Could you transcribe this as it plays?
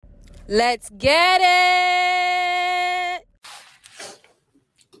Let's get it.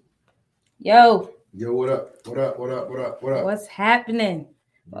 Yo, what up? what's happening?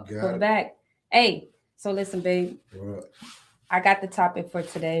 We're back. Hey, so listen, babe. What up? I got the topic for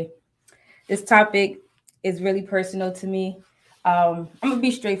today. This topic is really personal to me. I'm gonna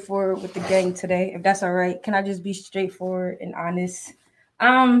be straightforward with the gang today, if that's all right. Can I just be straightforward and honest?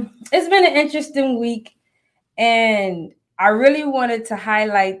 It's been an interesting week, and I really wanted to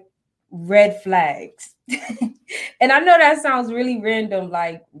highlight red flags. And I know that sounds really random,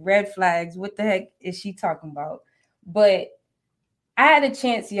 like red flags. What the heck is she talking about? But I had a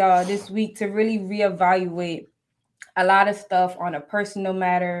chance, y'all, this week to really reevaluate a lot of stuff on a personal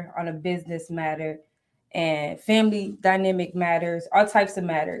matter, on a business matter, and family dynamic matters, all types of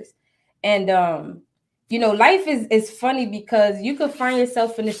matters. And life is funny because you could find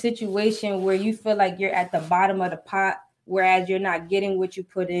yourself in a situation where you feel like you're at the bottom of the pot, whereas you're not getting what you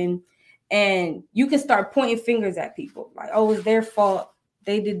put in. And you can start pointing fingers at people like, oh, it's their fault.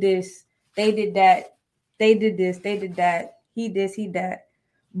 They did this, they did that, they did this, they did that, he this, he that.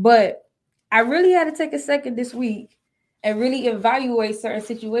 But I really had to take a second this week and really evaluate certain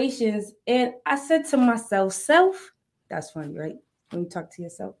situations. And I said to myself, self, that's funny, right? When you talk to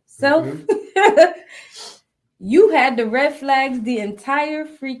yourself, self, you had the red flags the entire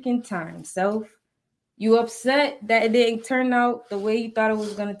freaking time. Self, you upset that it didn't turn out the way you thought it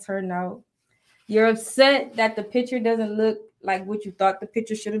was going to turn out. You're upset that the picture doesn't look like what you thought the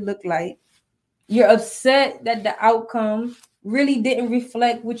picture should have looked like. You're upset that the outcome really didn't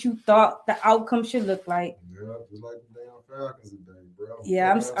reflect what you thought the outcome should look like. Yeah, just like the damn Falcons today, bro.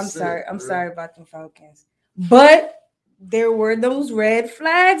 Yeah, I'm sorry. I'm sorry about the Falcons. But there were those red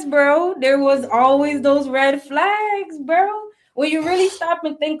flags, bro. There was always those red flags, bro. When you really stop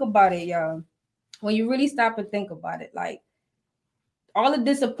and think about it, y'all. When you really stop and think about it, like all the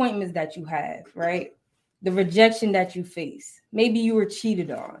disappointments that you have, right? The rejection that you face. Maybe you were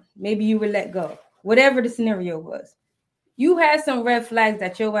cheated on. Maybe you were let go. Whatever the scenario was. You had some red flags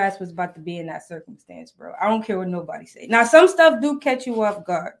that your ass was about to be in that circumstance, bro. I don't care what nobody say. Now, some stuff do catch you off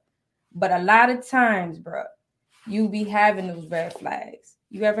guard. But a lot of times, bro, you be having those red flags.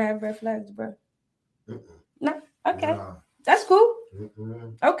 You ever have red flags, bro? No? Okay. Nah. That's cool.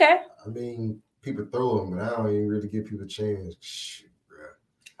 Okay. I mean, people throw them, but I don't even really give people a chance. Shit, bro.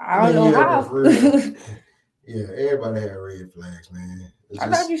 I don't know how. Yeah, everybody had red flags, man. I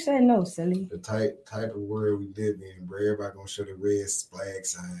thought you said no, silly. The type of world we live in, bro. Everybody gonna show the red flag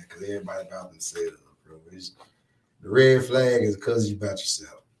sign because everybody about themselves, bro. The red flag is because you about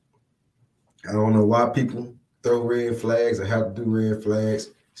yourself. I don't know why people throw red flags or have to do red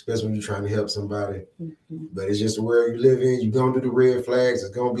flags, especially when you're trying to help somebody. Mm-hmm. But it's just the world you live in. You're gonna do the red flags.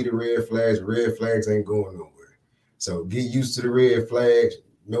 It's gonna be the red flags. The red flags ain't going nowhere. So get used to the red flags.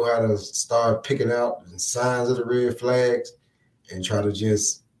 Know how to start picking out the signs of the red flags and try to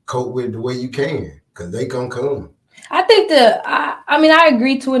just cope with it the way you can, because they gonna come. I think I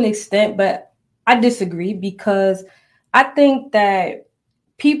agree to an extent, but I disagree because I think that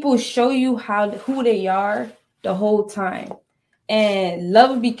people show you who they are the whole time, and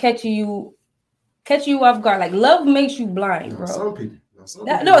love will be catching you off guard. Like love makes you blind, bro. Some people. Some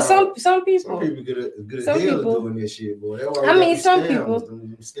people. Some people good as hell doing this shit, boy. I mean, some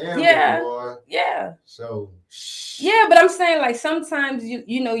people. Yeah. Boy. Yeah. So. Yeah, but I'm saying like sometimes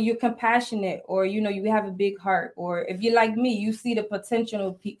you're compassionate, or you have a big heart, or if you're like me, you see the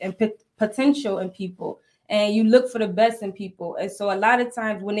potential in people, and you look for the best in people. And so a lot of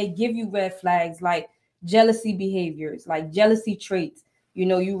times when they give you red flags like jealousy behaviors, like jealousy traits,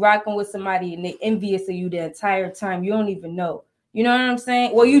 you rocking with somebody and they envious of you the entire time, you don't even know. You know what I'm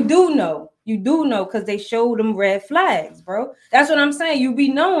saying? Well, you do know because they showed them red flags, bro. That's what I'm saying. You be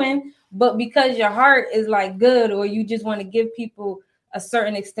knowing, but because your heart is like good, or you just want to give people a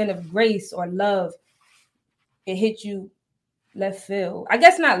certain extent of grace or love, it hits you left field. I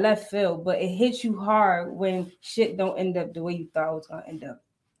guess not left field, but it hits you hard when shit don't end up the way you thought it was going to end up.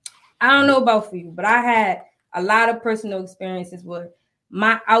 I don't know about for you, but I had a lot of personal experiences where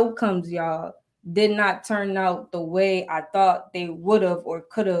my outcomes, y'all, did not turn out the way I thought they would have or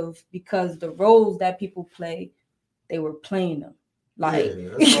could have, because the roles that people play, they were playing them. Like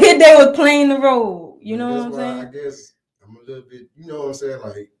they were playing the role. You know what I'm saying? I guess I'm a little bit, you know what I'm saying?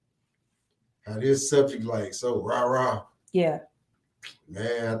 Like how this subject like so rah-rah. Yeah.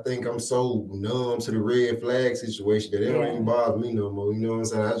 Man, I think I'm so numb to the red flag situation that it don't even bother me no more. You know what I'm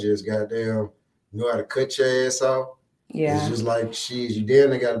saying? I just goddamn know how to cut your ass off. Yeah. It's just like shit. You then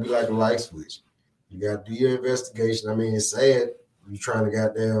they gotta be like a light switch. You got to do your investigation. I mean, it's sad. You're trying to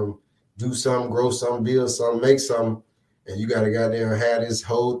goddamn do something, grow something, build something, make something. And you gotta goddamn have this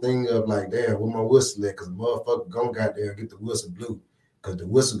whole thing of like, damn, where my whistle at? Cause motherfucker gonna goddamn get the whistle blue. Cause the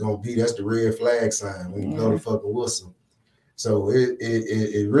whistle gonna be, that's the red flag sign when you blow the fucking whistle. So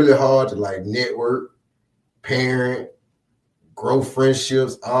it really hard to like network, parent, grow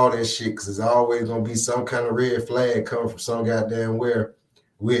friendships, all that shit. Cause there's always gonna be some kind of red flag coming from some goddamn where,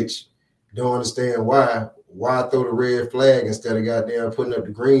 which don't understand why. Why throw the red flag instead of goddamn putting up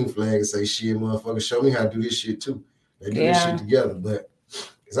the green flag and say, shit, motherfucker, show me how to do this shit too. They do this shit together, but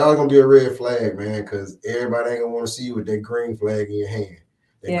it's always gonna be a red flag, man, because everybody ain't gonna want to see you with that green flag in your hand.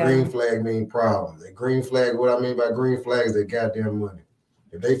 That green flag mean problems. That green flag, what I mean by green flag is that goddamn money.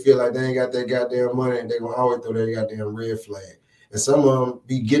 If they feel like they ain't got that goddamn money, they gonna always throw that goddamn red flag. And some of them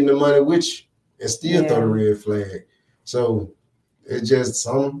be getting the money with you and still throw the red flag. So it's just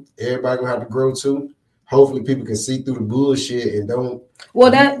everybody gonna have to grow too. Hopefully people can see through the bullshit and don't.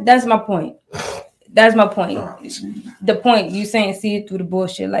 Well, that's my point. That's my point. The point you saying see it through the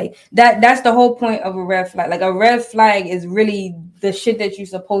bullshit, like that's the whole point of a red flag. Like a red flag is really the shit that you're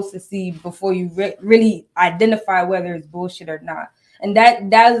supposed to see before you really identify whether it's bullshit or not. And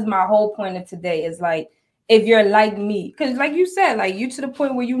that is my whole point of today is like, if you're like me, because like you said, like you to the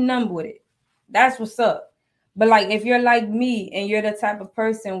point where you numb with it, that's what's up. But like if you're like me and you're the type of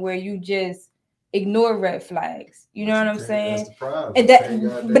person where you just ignore red flags, you know what I'm saying?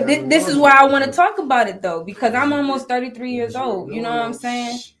 And this is why I want to talk about it though, because I'm almost 33 years old. You know what I'm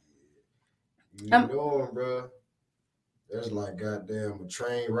saying? You know, bro. That's like goddamn a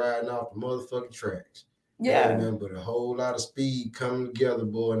train riding off the motherfucking tracks. Yeah. But a whole lot of speed coming together,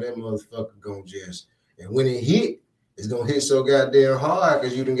 boy, and that motherfucker gonna just, and when it hit, it's gonna hit so goddamn hard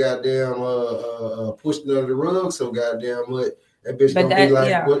because you done goddamn pushed it under the rug so goddamn much. That bitch gonna be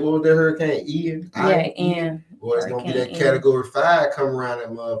like, what was that hurricane? Ian? Ian. Or it's gonna be that category 5 come around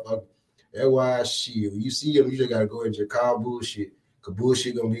that motherfucker. That's why shit. When you see them, you just gotta go and just call bullshit. Cause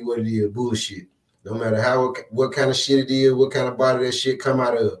bullshit gonna be what it is, bullshit. No matter what kind of shit it is, what kind of body that shit come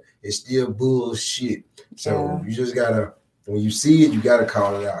out of, it's still bullshit. So you just gotta, when you see it, you gotta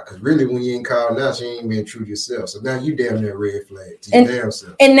call it out. Cause really, when you ain't calling out, you ain't being true to yourself. So now you damn near red flag to your damn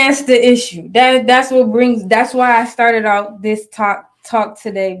self. And that's the issue. That's why I started out this talk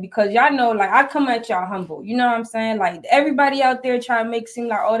today, because y'all know, like, I come at y'all humble. You know what I'm saying? Like, everybody out there try to make it seem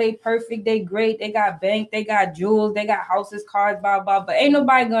like, oh, they perfect, they great, they got bank, they got jewels, they got houses, cars, blah, blah. But ain't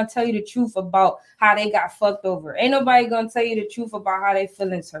nobody gonna tell you the truth about how they got fucked over. Ain't nobody gonna tell you the truth about how they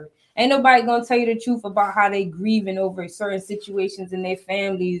feelings hurt. Ain't nobody gonna tell you the truth about how they grieving over certain situations in their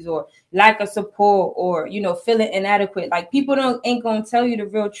families, or lack of support, or, you know, feeling inadequate. Like, people ain't gonna tell you the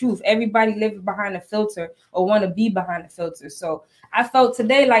real truth. Everybody living behind a filter or want to be behind a filter. So I felt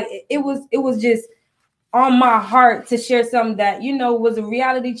today like it was just on my heart to share something that, you know, was a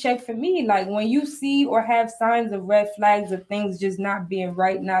reality check for me. Like, when you see or have signs of red flags of things just not being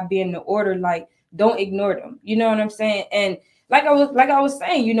right, not being in order, like, don't ignore them. You know what I'm saying? And like I was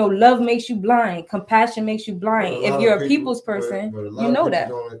saying, you know, love makes you blind. Compassion makes you blind. If you're a people's person, but you know that.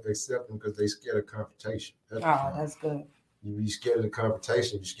 Don't accept them because they scared of confrontation. That's good. You be scared of the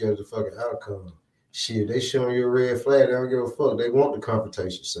confrontation. You scared of the fucking outcome. Shit, they showing you a red flag. They don't give a fuck. They want the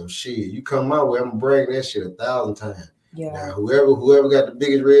confrontation. So shit, you come my way, I'm bragging that shit 1,000 times. Yeah. Now whoever got the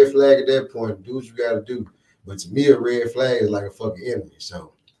biggest red flag at that point, do what you got to do. But to me, a red flag is like a fucking enemy.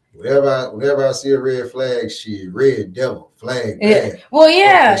 So whenever I see a red flag, shit, red devil flag. Bad. Well,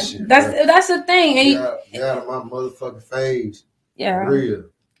 yeah, shit, that's the thing. And get out of my motherfucking face. Yeah, real.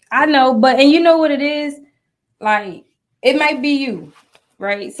 I know, and you know what it is? Like, it might be you,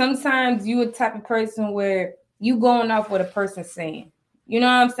 right? Sometimes you a type of person where you going off what a person's saying. You know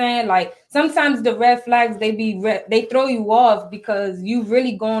what I'm saying? Like, sometimes the red flags, they throw you off because you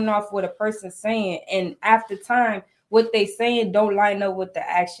really going off what a person's saying, and after time, what they saying don't line up with the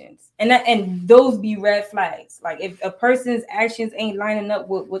actions, and those be red flags. Like, if a person's actions ain't lining up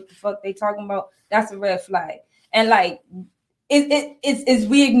with what the fuck they talking about, that's a red flag. And like, it's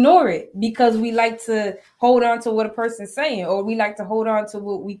we ignore it because we like to hold on to what a person's saying, or we like to hold on to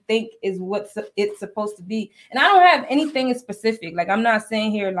what we think is what it's supposed to be. And I don't have anything in specific. Like, I'm not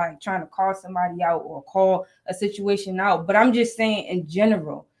saying here like trying to call somebody out or call a situation out, but I'm just saying in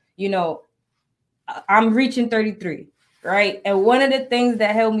general, you know, I'm reaching 33, right? And one of the things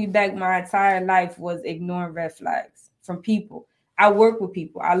that held me back my entire life was ignoring red flags from people. I work with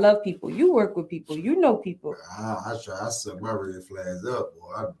people. I love people. You work with people. You know people. I suck my red flags up,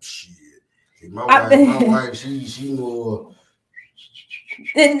 boy. Shit. My wife, she more.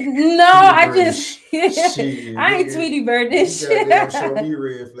 No, I just shit, I ain't Tweety Bird this shit. Show me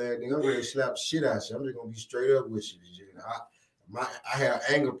red flag, nigga. I'm ready to slap shit out you. I'm just gonna be straight up with you. I have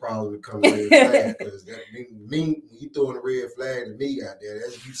anger problems when it comes to red flag because that mean you throwing a red flag to me out there.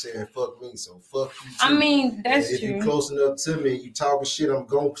 That's you saying fuck me, so fuck you too. I mean, that's and if true. you close enough to me, you talking shit, I'm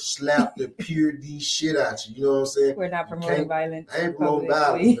gonna slap the pure D shit out you. You know what I'm saying? We're not promoting violence. I ain't promoting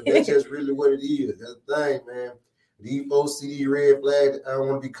violence, but that's just really what it is. That's the thing, man. These folks see these red flags. I don't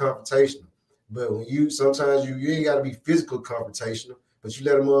want to be confrontational, but when you sometimes you ain't got to be physical confrontational, but you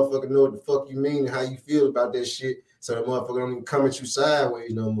let a motherfucker know what the fuck you mean and how you feel about that shit. So the motherfucker don't even come at you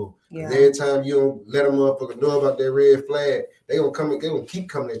sideways no more. Yeah. Every time you don't let a motherfucker know about that red flag, they gonna keep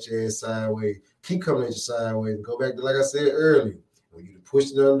coming at your ass sideways, keep coming at you sideways, and go back to like I said earlier. When you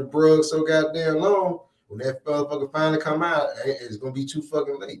push it under the rug so goddamn long, when that motherfucker finally come out, it's gonna be too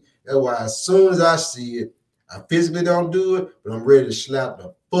fucking late. That's why as soon as I see it, I physically don't do it, but I'm ready to slap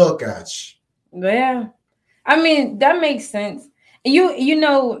the fuck out you. Yeah. I mean, that makes sense. You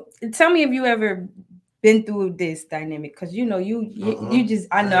know, tell me if you ever been through this dynamic, because you know you just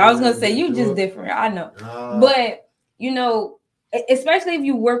I was gonna say you just different, I know, but you know, especially if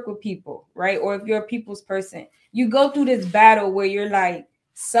you work with people, right, or if you're a people's person, you go through this battle where you're like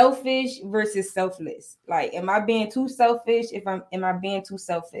selfish versus selfless. Like, am I being too selfish? Am I being too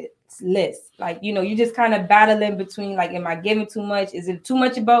selfless? Like, you know, you just kind of battling between like, am I giving too much? Is it too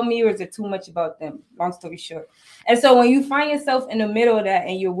much about me or is it too much about them? Long story short. And so when you find yourself in the middle of that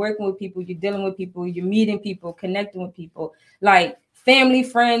and you're working with people, you're dealing with people, you're meeting people, connecting with people, like family,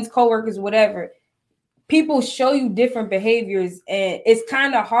 friends, coworkers, whatever, people show you different behaviors, and it's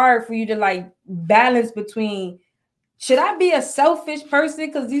kind of hard for you to like balance between, should I be a selfish person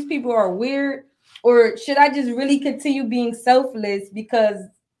because these people are weird, or should I just really continue being selfless because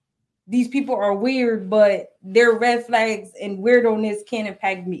these people are weird, but their red flags and weirdness can't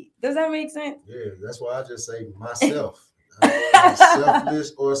impact me? Does that make sense? Yeah, that's why I just say myself. I'm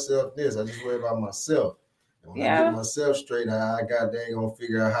selfless or selfless. I just worry about myself. And when I get myself straight, I goddamn gonna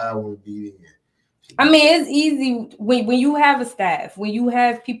figure out how I want to be in. I mean, it's easy when you have a staff, when you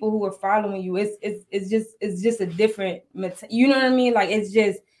have people who are following you. It's just a different, you know what I mean? Like it's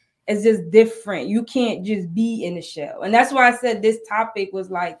just different. You can't just be in the shell, and that's why I said this topic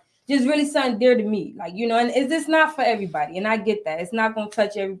was like just really something dear to me. Like, you know, and it's just not for everybody, and I get that it's not gonna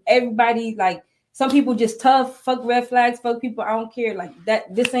touch everybody. Like some people just tough, fuck red flags, fuck people, I don't care. Like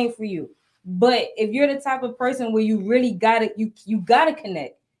that, this ain't for you. But if you're the type of person where you really gotta you gotta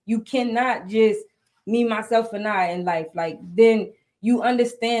connect, you cannot just me, myself, and I in life, like then you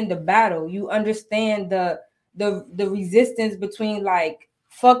understand the battle, you understand the resistance between like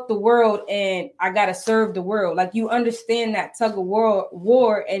fuck the world and I gotta serve the world. Like you understand that tug of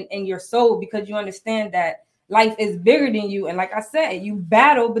war in your soul, because you understand that life is bigger than you. And like I said, you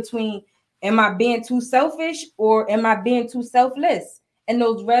battle between, am I being too selfish or am I being too selfless? And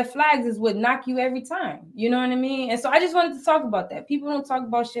those red flags is what knock you every time. You know what I mean? And so I just wanted to talk about that. People don't talk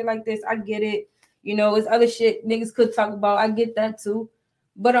about shit like this. I get it. You know, it's other shit niggas could talk about. I get that too.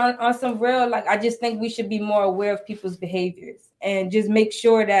 But on some real, like, I just think we should be more aware of people's behaviors and just make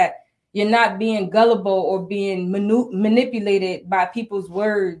sure that you're not being gullible or being manipulated by people's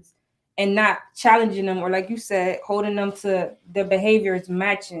words and not challenging them, or like you said, holding them to their behaviors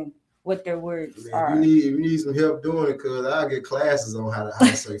matching what their words are. If you need some help doing it, cause I'll get classes on how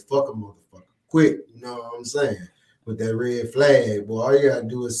to say fuck a motherfucker quick. You know what I'm saying? With that red flag, boy, all you gotta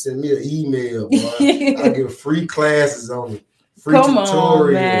do is send me an email, boy. I get free classes on it. Free Come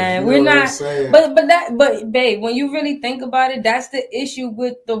on, man. We're not, but babe, when you really think about it, that's the issue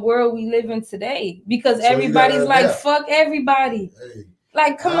with the world we live in today, because everybody's like, fuck everybody. Hey,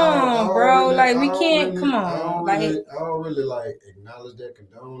 like, come on, bro. Really, like, we can't, come on. I don't really like acknowledge that,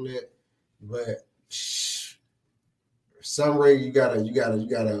 condone that, but some way you gotta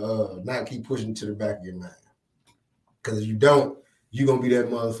not keep pushing to the back of your mind. Because if you don't, you're going to be that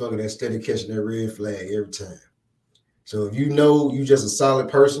motherfucker that's steady catching that red flag every time. So if you know you just a solid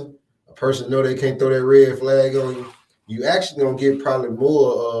person, a person know they can't throw that red flag on you, you actually going to get probably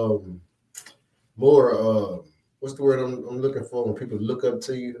more, what's the word I'm looking for when people look up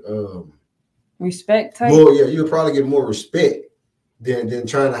to you? Respect type? More, yeah, you'll probably get more respect than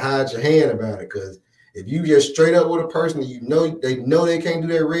trying to hide your hand about it. Because if you just straight up with a person, you know they can't do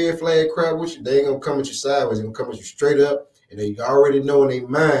that red flag crap with you, they ain't gonna come at you sideways. They're gonna come at you straight up, and they already know in their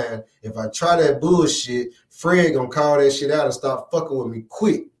mind, if I try that bullshit, Fred gonna call that shit out and start fucking with me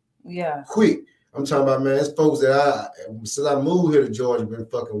quick. Yeah. Quick. I'm talking about, man, it's folks that since I moved here to Georgia, been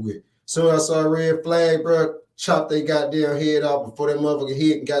fucking with. Soon as I saw a red flag, bro, chop they goddamn head off before that motherfucker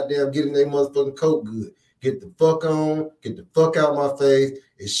hit and goddamn get in their motherfucking coat good. Get the fuck on, get the fuck out my face.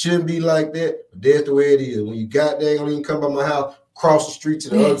 It shouldn't be like that, but that's the way it is. When you goddamn don't even come by my house, cross the street to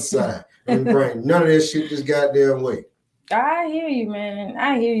the other side and bring none of that shit this goddamn way. I hear you, man.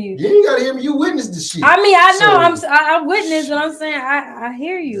 I hear you. You ain't gotta hear me. You witnessed the shit. I mean, I know. I witnessed what I'm saying. I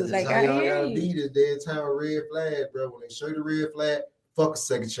hear you. That's like how I y'all hear gotta you. be this day and time red flag, bro. When they show you the red flag, fuck a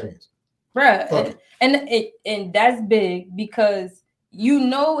second chance, bruh. And that's big because you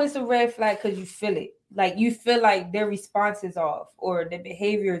know it's a red flag because you feel it. Like you feel like their response is off or their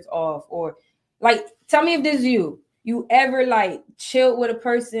behavior is off, or like tell me if this is you. You ever like chilled with a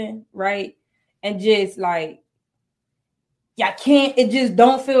person, right? And just like y'all can't, it just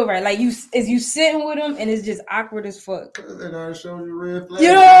don't feel right. Like you sitting with them and it's just awkward as fuck. Then I showed you red flag. You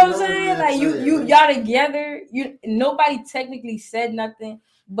know what I'm saying? Like y'all together, nobody technically said nothing,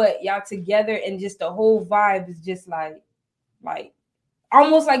 but y'all together and just the whole vibe is just like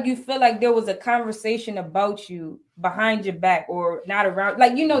almost like you feel like there was a conversation about you behind your back or not around.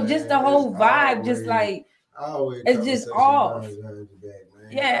 Like, just the whole vibe, just like it's just off.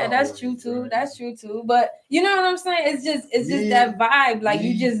 Yeah, that's true too. That's true too. But you know what I'm saying? It's just that vibe. Like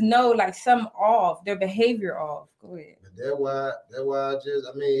you just know like something off, their behavior off. Go ahead. But that's why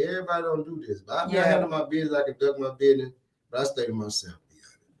I mean, everybody don't do this. But I handle my business, I conduct my business, but I stay to myself,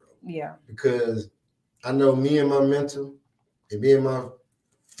 bro. Yeah. Because I know me and my mental and me and my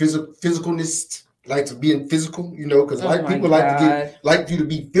physicalness like to be in physical, because people like you to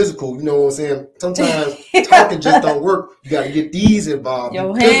be physical, you know what I'm saying? Sometimes talking just don't work. You got to get these involved.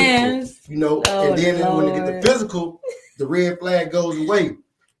 Your hands. Physical, and then when they get the physical, the red flag goes away.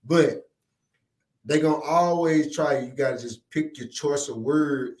 But they're going to always try. You got to just pick your choice of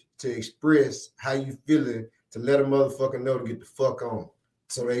words to express how you feeling to let a motherfucker know to get the fuck on.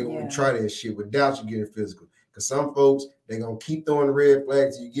 So they going to try that shit without you getting physical. Because some folks, they're going to keep throwing the red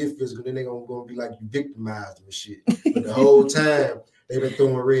flags till you get physical. Then they're going to be like you victimized them and shit. But the whole time, they've been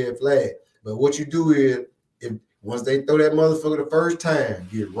throwing red flag. But what you do is, once they throw that motherfucker the first time,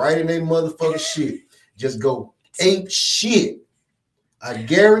 get right in their motherfucking shit. Just go ape shit. I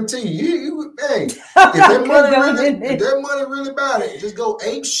guarantee you hey, if that money really about it, just go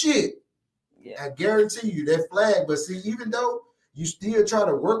ape shit. Yeah. I guarantee you that flag. But see, even though you still try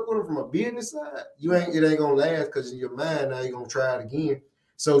to work with them from a business side, it ain't gonna last because in your mind now you're gonna try it again.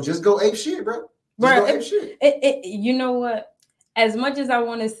 So just go ape shit, bro. Go ape shit. You know what? As much as I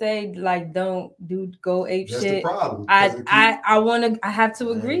want to say like don't go ape That's shit, the problem. I have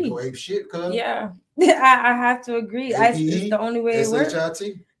to agree. Go ape shit, cuz. Yeah. I have to agree. It's the only way it works.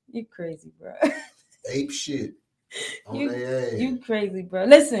 SHIT. You crazy, bro. Ape shit. You crazy, bro.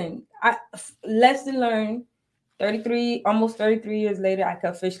 Listen, lesson learned. Almost 33 years later, I can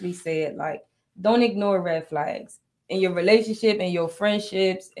officially say it. Like, don't ignore red flags in your relationship and your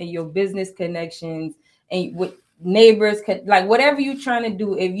friendships and your business connections and with neighbors, like whatever you're trying to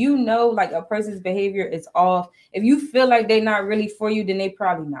do. If you know like a person's behavior is off, if you feel like they're not really for you, then they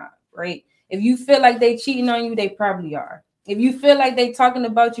probably not, right? If you feel like they cheating on you, they probably are. If you feel like they talking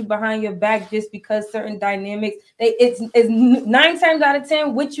about you behind your back just because certain dynamics, it's 9 times out of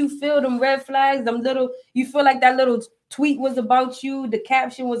 10, what you feel, them red flags, you feel like that little tweet was about you, the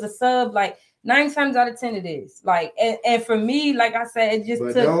caption was a sub, like 9 times out of 10 it is. Like, and for me, like I said, it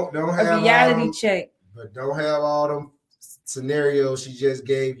just took a reality check. But don't have all them scenarios she just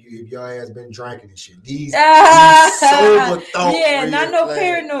gave you if your ass been drinking and shit. These sober thoughts. Yeah, not no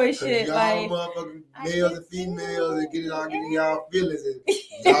paranoid shit. Y'all like motherfucking males and females and getting y'all feelings and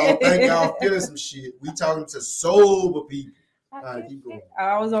y'all think y'all feeling some shit. We talking to sober people. All right, keep going.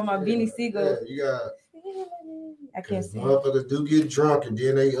 I was on my Beanie Siegel. Yeah, you got. I can't see. Motherfuckers do get drunk and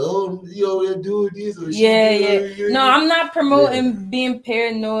then they they're doing this or shit. No, I'm not promoting being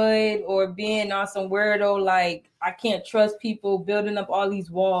paranoid or being on some weirdo like I can't trust people, building up all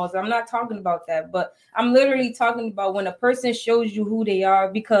these walls. I'm not talking about that, but I'm literally talking about when a person shows you who they are,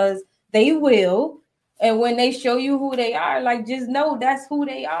 because they will. And when they show you who they are, like just know that's who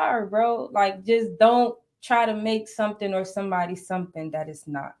they are, bro. Like just don't try to make something or somebody something that it's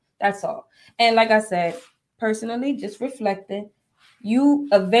not. That's all. And like I said, personally, just reflecting, you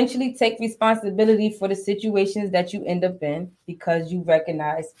eventually take responsibility for the situations that you end up in because you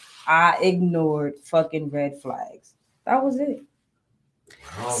recognize I ignored fucking red flags. That was it.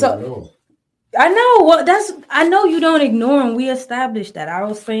 I know. Well, I know you don't ignore them. We established that. I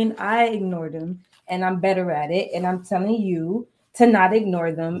was saying I ignored them and I'm better at it. And I'm telling you to not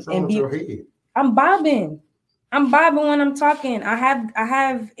ignore them. I'm bobbing. when I'm talking. I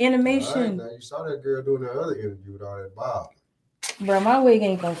have animation. Now you saw that girl doing that other interview with all that bob. Bro, my wig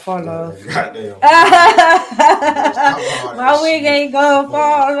ain't gonna fall off. Goddamn. My wig ain't gonna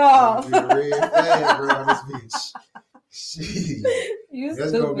fall off. Red flag, bro, this bitch.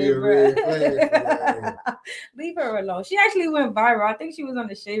 That's gonna be a red flag. Leave her alone. She actually went viral. I think she was on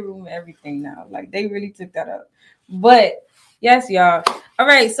the Shade Room and everything now. Like they really took that up. But yes, y'all. All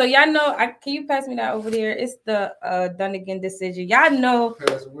right, so y'all know. Can you pass me that over there? It's the Dunnigan decision. Y'all know.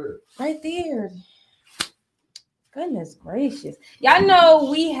 Pass where? Right there. Goodness gracious. Y'all know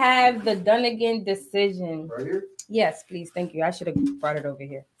we have the Dunnigan decision. Right here? Yes, please. Thank you. I should have brought it over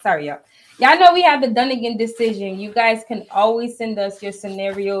here. Sorry, y'all. Y'all know we have the Dunnigan decision. You guys can always send us your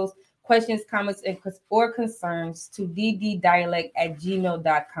scenarios, questions, comments, or concerns to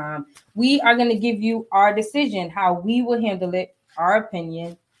dddialect@gmail.com. We are going to give you our decision, how we will handle it, our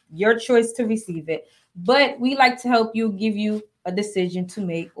opinion, your choice to receive it. But we like to help you, give you a decision to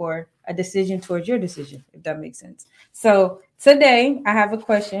make or a decision towards your decision, if that makes sense. So today I have a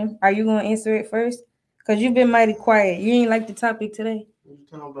question. Are you going to answer it first? Because you've been mighty quiet. You ain't like the topic today. What you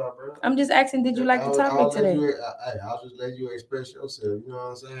talking about, bro? I'm just asking, did you like the topic today? I'll just let you express yourself. You know what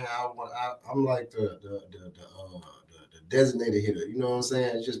I'm saying? I'm like the designated hitter. You know what I'm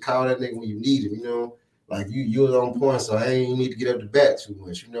saying? Just call that nigga when you need him. You know, like you was on point, so I ain't need to get up the bat too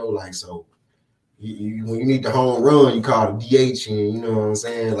much. You know, like so. When you need the home run, you call the DH, and you know what I'm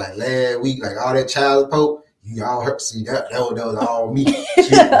saying? Like last week, like all that child poke, you all heard. See that was all me.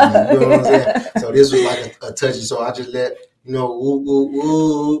 Shit, you know what I'm saying? So this was like a touchy. So I just let you know, whoop whoop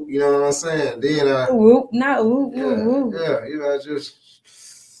whoop. You know what I'm saying? Then whoop, not whoop whoop whoop. Yeah, you know, just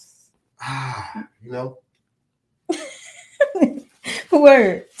you know.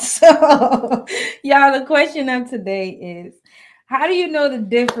 Word. So, y'all, the question of today is, how do you know the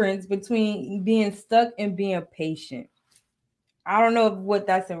difference between being stuck and being patient? I don't know what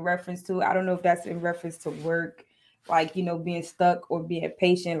that's in reference to. I don't know if that's in reference to work, like, you know, being stuck or being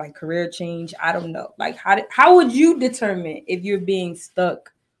patient, like career change. I don't know. Like, how would you determine if you're being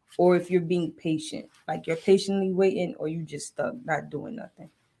stuck or if you're being patient? Like you're patiently waiting or you just stuck, not doing nothing?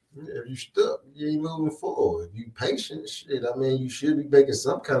 Yeah, if you stuck, you ain't moving forward. If you patient, shit, I mean, you should be making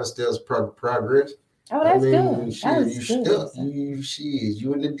some kind of steps progress. Oh, that's good. Shit, you stuck.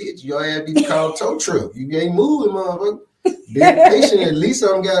 You in the ditch. Your ass be called tow truck. You ain't moving, motherfucker. Being patient, at least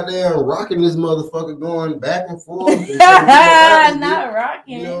I'm goddamn rocking this motherfucker going back and forth. Not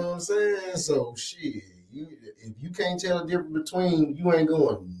rocking. You know what I'm saying? So shit, if you can't tell the difference between you ain't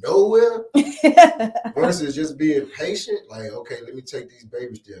going nowhere versus just being patient, like, okay, let me take these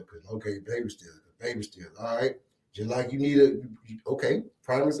baby steps. Okay, baby steps. All right. Just like you need okay,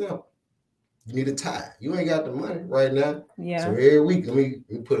 prime example. You need a tie. You ain't got the money right now. Yeah. So every week, let me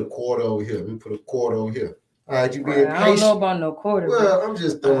put a quarter over here. Let me put a quarter over here. All right, you being patient. I don't know about no quarter. Well, I'm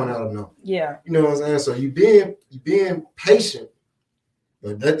just throwing out a number. Yeah. You know what I'm saying? So you being patient,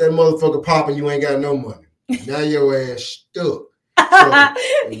 but let that motherfucker pop and you ain't got no money. Now your ass stuck. So as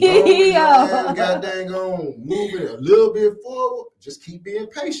your ass goddamn gonna move it a little bit forward, just keep being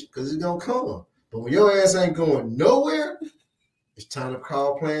patient because it's gonna come. But when your ass ain't going nowhere, it's time to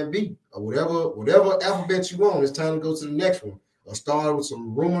call plan B or whatever alphabet you want. It's time to go to the next one or start with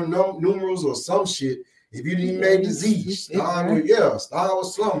some Roman numerals or some shit. If you didn't make the Z, start with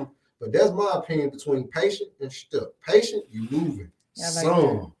something. But that's my opinion between patient and stuck. Patient, you moving.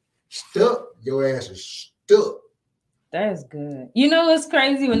 Stuck, your ass is stuck. That's good. You know what's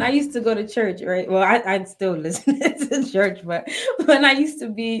crazy? When I used to go to church, right? Well, I still listen to church, but when I used to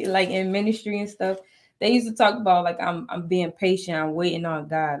be like in ministry and stuff, they used to talk about like I'm being patient, I'm waiting on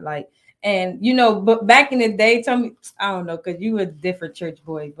God, like, and you know, but back in the day, tell me, I don't know, because you were a different church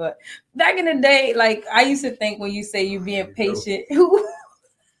boy, but back in the day, like I used to think when you say you being patient,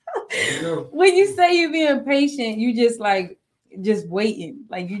 when you say you being patient, you just waiting,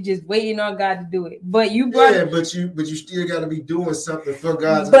 like you just waiting on God to do it. But you but you still got to be doing something for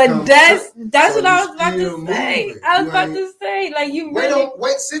God to come. But that's what I was about to say. I was about to say, like you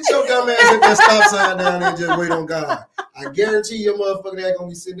wait, sit your dumb ass at that stop sign down there and just wait on God. I guarantee your motherfucker ain't gonna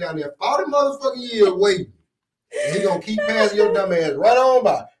be sitting down there 40 motherfucking years waiting. And he gonna keep passing your dumb ass right on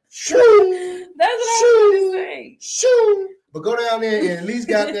by. Shoo! That's what I was gonna say. Shoo! But go down there and at least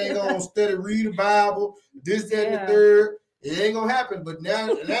goddamn gonna study, read the Bible, this, that, and the third. It ain't gonna happen, but now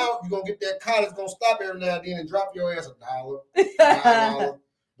you're gonna get that car that's gonna stop every now and then and drop your ass $1.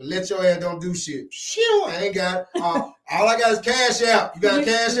 But let your ass don't do shit. Shoo, I ain't got all I got is cash out. You got a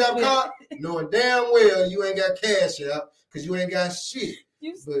cash out card? Knowing damn well you ain't got cash out because you ain't got shit.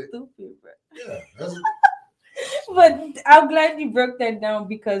 You stupid, bro. Yeah, that's But I'm glad you broke that down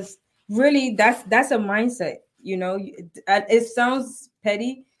because really that's a mindset. You know, it sounds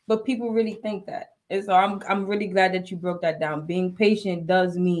petty, but people really think that. And so I'm really glad that you broke that down. Being patient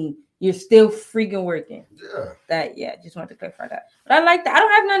does mean you're still freaking working. Yeah. Just wanted to clarify that. But I like that. I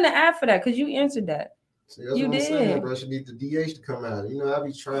don't have nothing to add for that because you answered that. See, that's what I'm saying, bro. She need the DH to come out. You know, I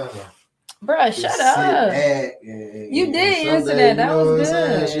be trying to. Bruh, shut up. You did answer that. That was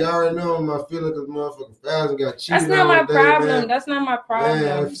good. She already know my feeling because motherfucking Thousand got cheated. That's not my problem. That's not my problem.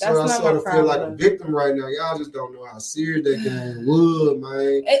 That's not my problem. I sort of feel like a victim right now. Y'all just don't know how serious that game was,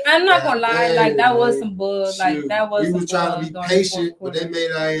 man. I'm not gonna lie. Like that was some bull. Like that was. We was trying to be patient, but they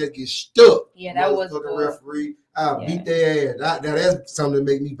made our ass get stuck. Yeah, that was the referee. I'll beat their ass. Now that's something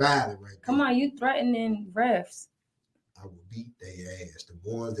that make me violent right there. Come on, you threatening refs. I will beat their ass. The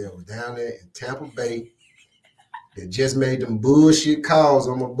ones that were down there in Tampa Bay that just made them bullshit calls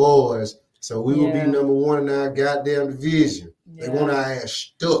on my boys. So we will be number one in our goddamn division. Yeah. They want our ass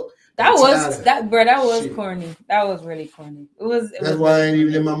stuck. That was corny. That was really corny. That's why I ain't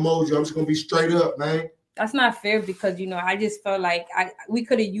even in my mojo. I'm just gonna be straight up, man. That's not fair because I just felt like we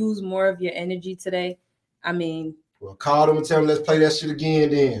could have used more of your energy today. I mean, well, call them and tell them let's play that shit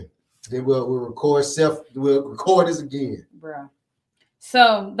again then. Then we'll record this again. Bro.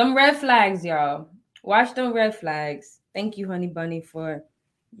 So them red flags, y'all. Watch them red flags. Thank you, Honey Bunny, for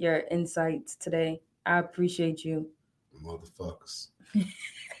your insights today. I appreciate you. Motherfuckers.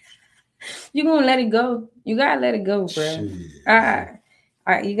 You gonna let it go. You gotta let it go, bro. Shit. All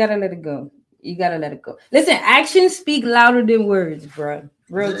right, you gotta let it go. You gotta let it go. Listen, actions speak louder than words, bro.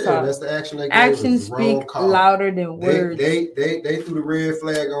 Real talk. That's the action they gave Actions speak louder than words. They threw the red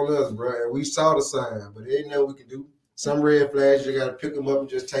flag on us, bro, and we saw the sign, but they didn't know what we could do. Some red flags, you gotta pick them up and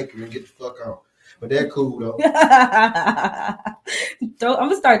just take them and get the fuck on. But that cool though. I'm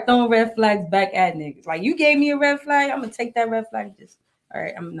gonna start throwing red flags back at niggas. Like you gave me a red flag, I'm gonna take that red flag. All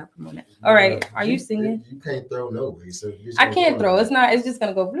right, I'm not promoting that. All right, are you singing? You can't throw no way. So I can't throw. It's just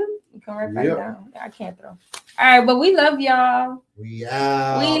gonna go bloop and come right back down. I can't throw. All right, but we love y'all. We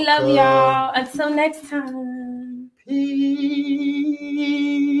out. We love y'all. Until next time. Peace.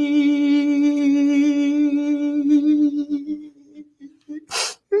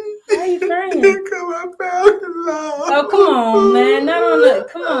 Why are you crying? Oh, come on, man. Not on the.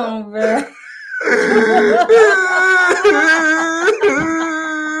 Come on, bro.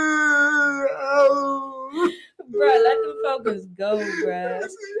 Bro, let them focus go, bro.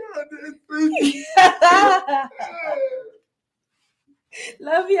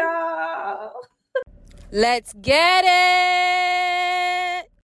 Love y'all. Let's get it.